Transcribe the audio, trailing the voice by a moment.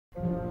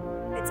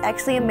It's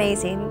actually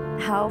amazing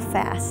how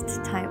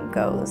fast time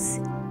goes.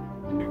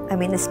 I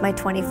mean, this is my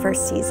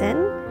 21st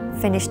season,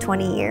 finished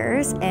 20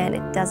 years, and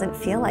it doesn't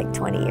feel like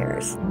 20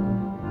 years.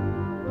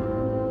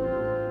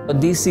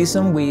 This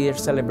season we are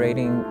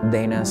celebrating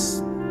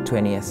Dana's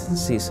 20th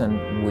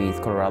season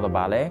with Colorado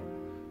Ballet.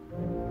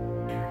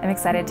 I'm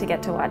excited to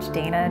get to watch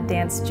Dana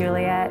dance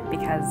Juliet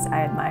because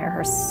I admire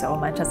her so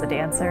much as a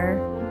dancer.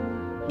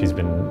 She's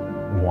been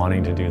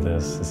wanting to do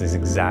this. This is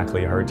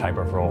exactly her type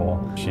of role.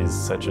 She's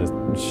such a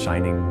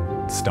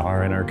shining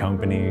star in our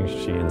company.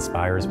 She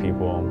inspires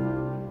people.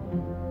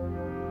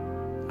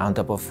 On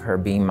top of her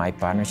being my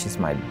partner, she's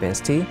my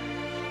bestie.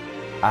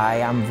 I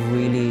am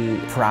really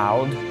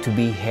proud to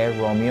be her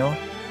Romeo.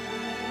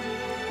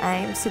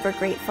 I'm super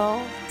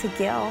grateful to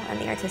Gil and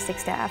the artistic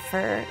staff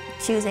for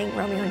choosing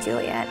Romeo and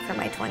Juliet for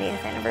my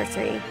 20th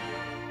anniversary.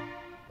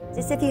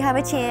 Just if you have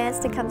a chance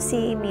to come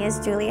see me as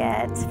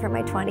Juliet for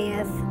my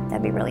 20th,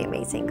 that'd be really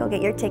amazing. Go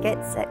get your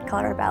tickets at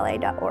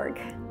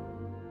coloradoballet.org.